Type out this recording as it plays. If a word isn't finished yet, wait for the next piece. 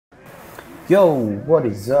Yo, what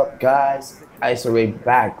is up guys? Isoray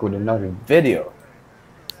back with another video.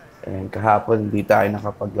 And kahapon hindi tayo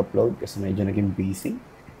nakapag-upload kasi medyo naging busy.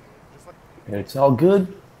 But it's all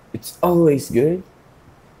good. It's always good.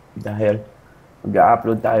 Dahil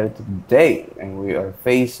mag-upload tayo today and we are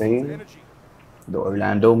facing the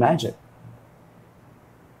Orlando Magic.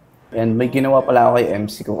 And may ginawa pala ako kay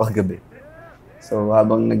MC ko kagabi. So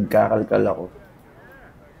habang nagkakalkal ako,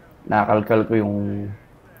 nakalkal ko yung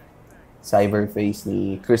cyberface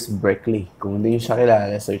ni Chris Brickley. Kung hindi nyo siya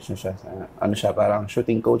kilala, search nyo siya. Ano siya, parang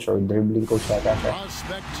shooting coach or dribbling coach yata siya.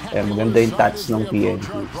 Kaya maganda yung touch ng PNP.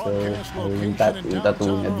 So, yung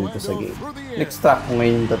tattoo niya dito sa game. Next-track ko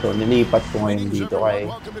ngayon yung tattoo. Nilipat ko ngayon dito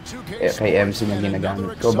kay MC na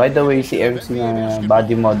ginagamit ko. By the way, si MC na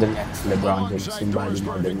body model niya, si LeBron James, yung body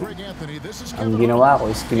model niya. Ang ginawa ko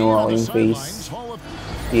is kinuha ko yung face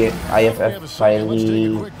IFF file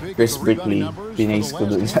ni Chris Brickley, pinaste ko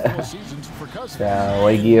dun sa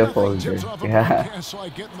YGA folder. Kaya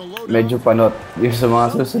medyo panot. Yung sa mga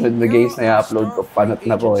susunod na games na i-upload ko, panot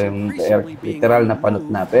na po. Yung literal na panot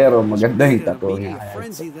na. Pero maganda yung tattoo niya.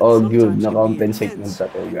 All good. Na-compensate ng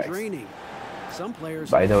tattoo, guys.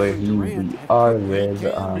 By the way, we are with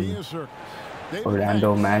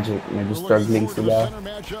Orlando Magic. Medyo struggling sila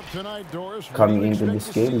coming into this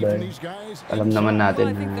game dahil alam naman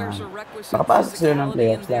natin na nakapasok sila ng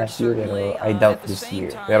playoffs last year pero I doubt this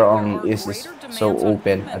year. Pero ang East is so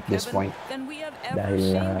open at this point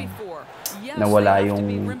dahil nawala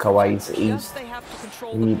yung Kawhi sa East,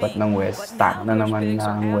 lumipat ng West, stack na naman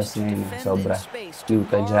na ang West ngayon. Sobra.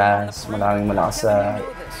 Utah Jazz, maraming malakas sa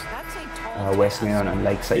West ngayon.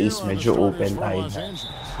 Unlike sa East, medyo open tayo.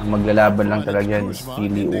 Ang maglalaban lang talaga yan is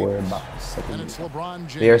Philly or Bucks.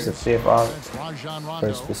 There's the fifth out.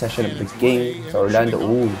 First possession of the game. So Orlando,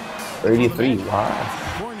 ooh, early three. Wow.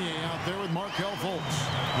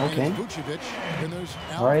 Okay.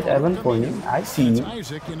 Alright, Evan Fournier. I see you.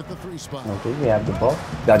 Okay, we have the ball.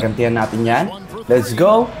 Gagantihan natin yan. Let's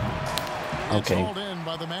go. Okay.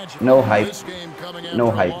 No hype. No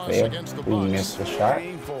hype there. We missed the shot.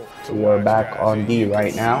 So we are back on D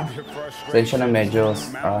right now. Sensya na medyo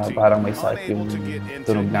parang may sakit yung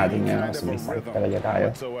tunog natin yan kasi may sakit talaga tayo.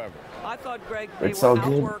 It's all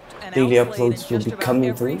good. Daily uploads will be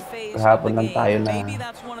coming through. Kahapon lang tayo na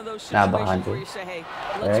nabakante.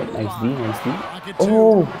 Alright, nice D, nice D.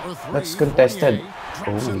 Oh! That's contested.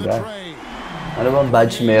 Oh my god. Ano bang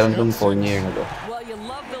badge meron tong Fournier na to?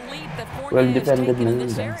 Well defended na yun,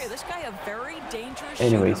 guys.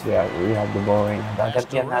 Anyways, we have the ball right now.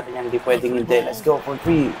 Gagantihan natin yan. Hindi pwedeng hindi. Let's go for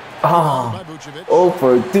 3. Ah! Oh,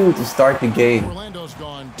 for 2 to start the game.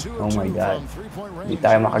 Oh my God. Hindi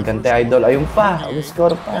tayo makaganti, idol. Ayun pa.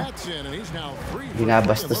 Score pa.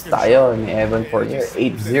 Binabastos tayo ni Evan Fournier.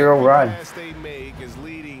 8-0 run.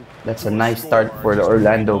 That's a nice start for the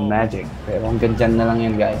Orlando Magic. Pero hanggang dyan na lang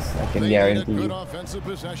yan, guys. I can guarantee you.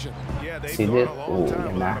 See it? Oh,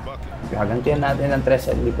 yan na. Gagantihan natin ng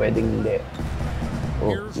 3. Hindi pwedeng hindi.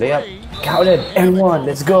 Oh, layup. Counted. And 1.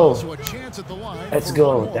 Let's go. Let's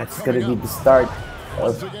go. That's gonna be the start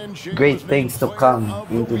of great things to come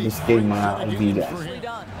into this game, mga kaibigan.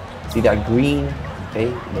 See that green?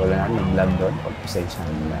 Okay. Bola na. Nag-love doon. Pag-pasensya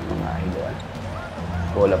na mga idol.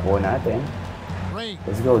 Bola po natin.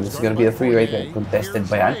 Let's go. This is gonna be a free right there. Contested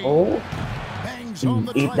by yan. Oh!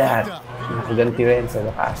 Eat that. Nakaganti rin sa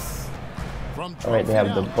lakas. Alright, they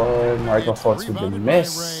have the ball. Marco Fultz with the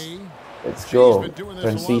miss. Let's go.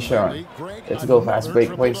 Transition. Let's go. Fast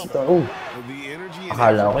break points ito. Oh!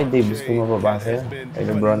 Akala ko kay Davis kung mababasa yun. Kay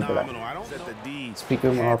LeBron ko lang.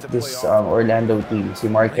 Speaking of this Orlando team, si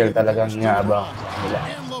Markel talagang inaabang nila.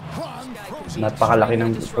 Napakalaki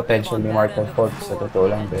ng potential ni Marco Fultz sa totoo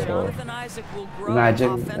lang. Pero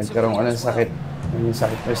imagine, nagkaroon ka ng sakit. Yung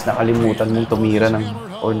sakit mo is nakalimutan mong tumira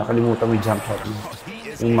or nakalimutan mo yung jump shot mo.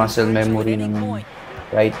 Yung muscle memory ng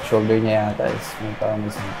right shoulder niya yata is parang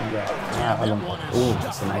may something nakakalungkot. Ooh,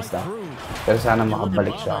 that's a nice down. Pero sana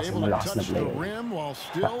makabalik siya kasi malakas na player.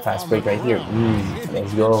 Fast break right here.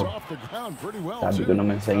 Let's go. Sabi ko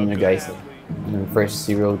naman sa inyo guys, yung first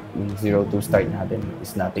 0-2 start natin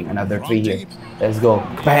is nothing. Another 3 here. Let's go.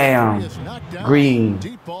 Bam! Green.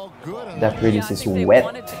 That release is wet.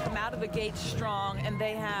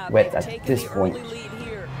 Wet at this point.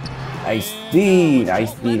 Nice D.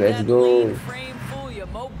 Nice D. Let's go.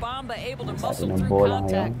 Sabi ng bola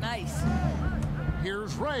ngayon.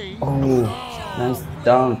 Oh, nice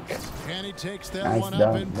dunk. Nice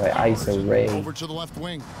dunk by Isoray.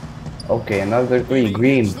 Okay, another three.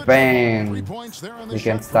 Green. Bang. We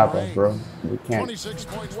can't stop us, bro. We can't.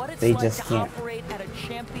 They just can't.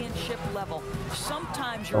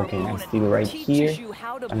 Okay, nice steal right here.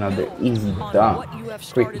 Another easy dunk.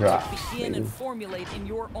 Quick drop.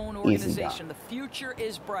 Easy dunk.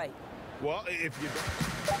 Well, if you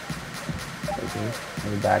Okay,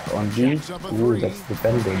 we're back on B. Ooh, that's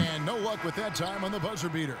defending.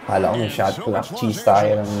 Kala ko may shot clock. Cheese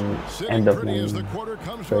tayo ng end of ng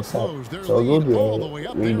first half. So good, we're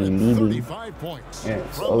really leading. Yeah,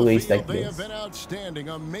 it's always like this.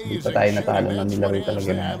 Hindi pa tayo natalo na nilaro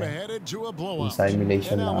talaga natin. Yung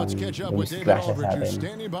simulation lang yung clashes natin.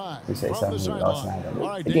 Yung sa isang loss natin.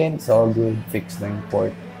 Again, it's all good. Fix na yung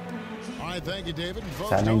port.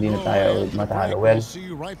 Sana hindi na tayo matalo. Well,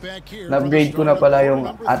 na-upgrade ko na pala yung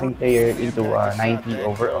ating player into 90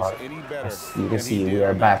 overall. As you can see, we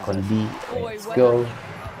are back on B. Let's go.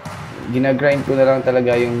 Ginagrind ko na lang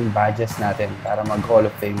talaga yung badges natin para mag-Hall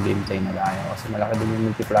of Fame gameplay na tayo. Kasi malaki din yung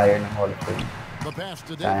multiplier ng Hall of Fame.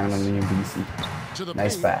 Sayang naman yung BC.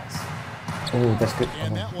 Nice pass. Oh, that's good.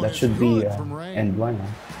 Oh, that should be end one.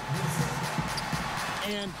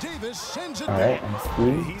 Alright, and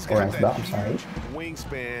three. Or back, I'm sorry.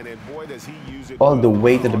 All the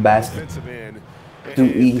way to the basket.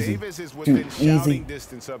 Too easy. Too easy.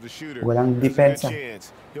 Walang depensa.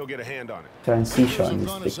 Transition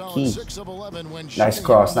is the key. Nice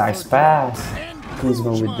cross, nice pass.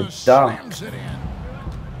 Kuzma with the dunk.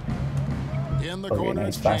 Okay,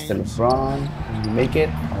 nice pass to LeBron. Can you make it?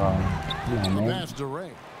 Yeah, man.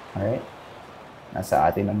 Alright.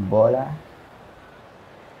 Nasa atin ang bola.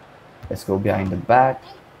 Let's go behind the back.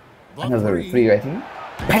 Another three right here.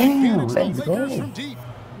 Bam! Let's go.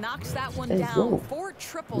 Let's go.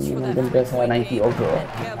 Maganda sa 90 overall.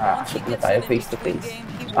 Shoot na tayo face to face.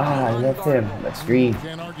 I left him. That's green.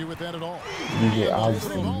 DJ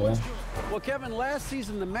Augustin, bro. Well, Kevin, last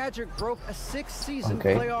season the Magic broke a 6-season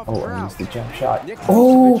playoff drought. I missed the jump shot.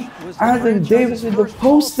 Oh, Anthony Davis with the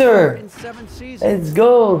poster. Let's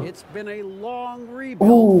go. It's been a long rebuild.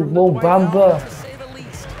 Oh, Mo Bamba.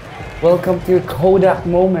 Welcome to your Kodak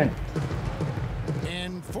moment.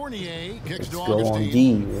 Let's go on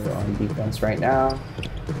D. We're on defense right now.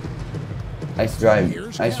 Nice drive.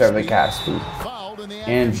 Nice drive by Caspi.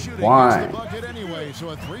 And one.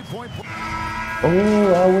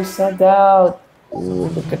 Oh, I was subbed out. Oh,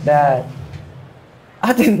 look at that.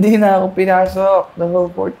 At hindi na ako pinasok. The whole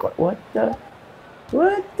fourth quarter. What the?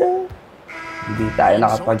 What the? Hindi tayo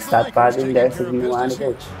nakapag-stat padding dahil sa ginawa ni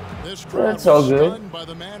Coach. That's all good.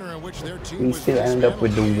 We still end up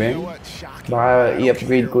with the win. Baka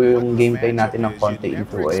i-upgrade ko yung gameplay natin ng konti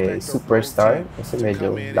into a superstar. Kasi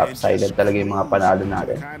medyo lopsided talaga yung mga panalo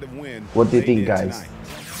natin. What do you think, guys?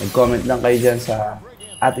 Mag-comment lang kayo dyan sa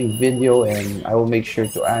ating video and I will make sure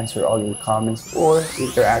to answer all your comments or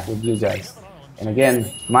interact with you guys. And again,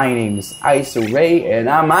 my name is IsoRay and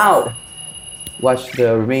I'm out! Watch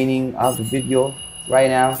the remaining of the video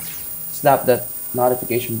right now. Slap that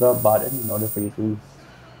notification bell button in order for you to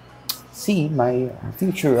see my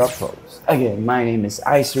future uploads. Again, my name is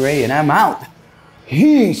IsoRay and I'm out.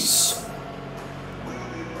 Peace!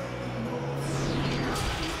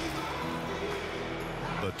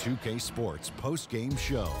 The 2K Sports post-game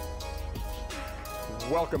show.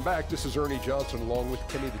 Welcome back. This is Ernie Johnson along with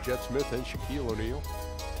Kenny the Jet Smith and Shaquille O'Neal.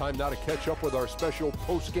 Time now to catch up with our special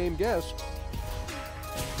post-game guest.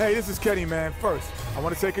 Hey, this is Kenny, man. First, I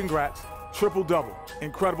want to say congrats. Triple-double.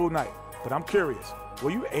 Incredible night. But I'm curious,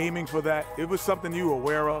 were you aiming for that? It was something you were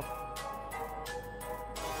aware of?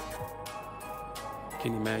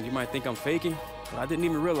 Kenny, man, you might think I'm faking, but I didn't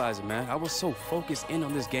even realize it, man. I was so focused in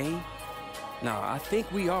on this game. Now, I think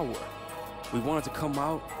we are where we wanted to come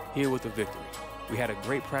out here with a victory. We had a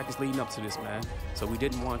great practice leading up to this, man, so we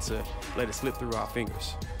didn't want to let it slip through our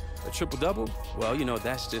fingers. A triple-double? Well, you know,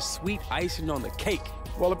 that's just sweet icing on the cake.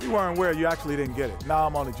 Well, if you weren't aware, you actually didn't get it. Nah,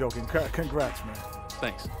 I'm only joking. Congrats, man.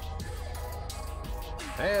 Thanks.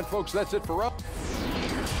 And, folks, that's it for us.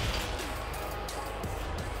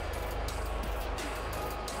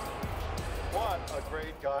 What a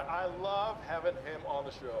great guy. I love having him on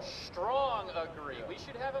the show. Strong agree. We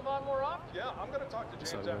should have him on more often. Yeah, I'm going to talk to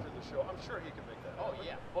James after the show. I'm sure he can make that happen. Oh,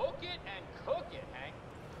 yeah. Book it and cook it, Hank.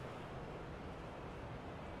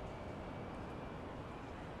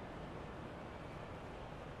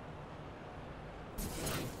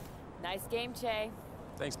 Nice game, Che.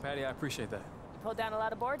 Thanks, Patty. I appreciate that. You pulled down a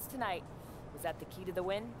lot of boards tonight. Was that the key to the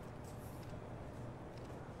win?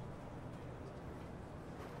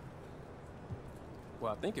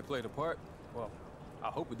 Well, I think it played a part. Well, I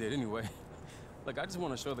hope it did anyway. Look, I just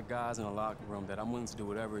want to show the guys in the locker room that I'm willing to do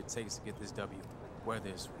whatever it takes to get this W. Whether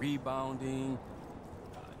it's rebounding,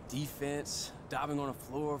 defense, diving on the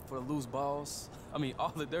floor for loose balls. I mean,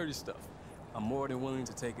 all the dirty stuff. I'm more than willing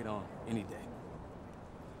to take it on any day.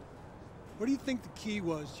 What do you think the key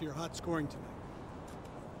was to your hot scoring tonight?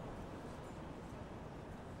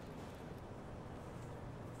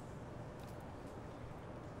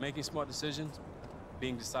 Making smart decisions,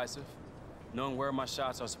 being decisive, knowing where my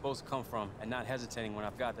shots are supposed to come from, and not hesitating when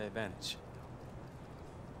I've got the advantage.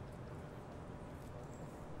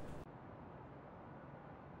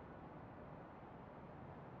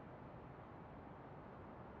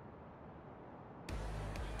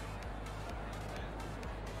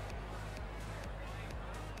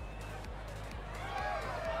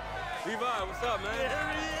 Levi, what's up, man?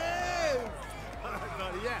 There he is! All right,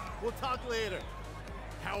 buddy, yeah, we'll talk later.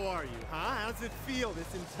 How are you, huh? How's it feel,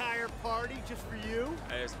 this entire party just for you?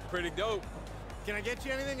 Hey, it's pretty dope. Can I get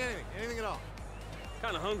you anything? Anything at all?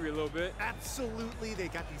 Kind of hungry a little bit. Absolutely, they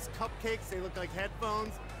got these cupcakes, they look like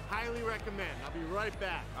headphones. Highly recommend. I'll be right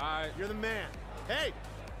back. All right. You're the man. Hey,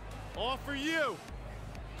 all for you.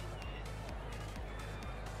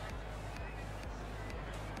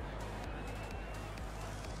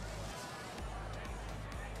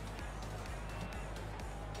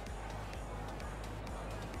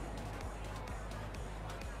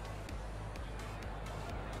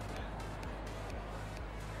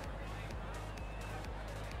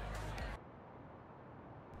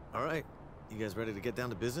 All right, you guys ready to get down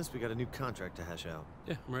to business? We got a new contract to hash out.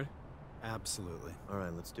 Yeah, I'm ready. Absolutely. All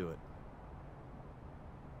right, let's do it.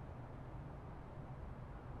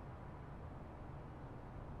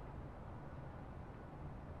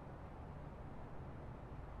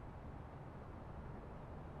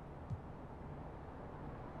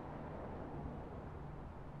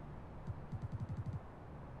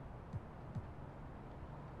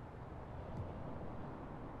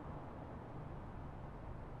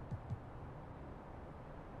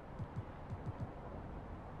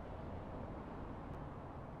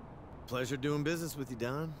 Pleasure doing business with you,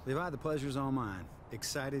 Don. Levi, the pleasure's all mine.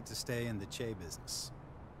 Excited to stay in the Che business.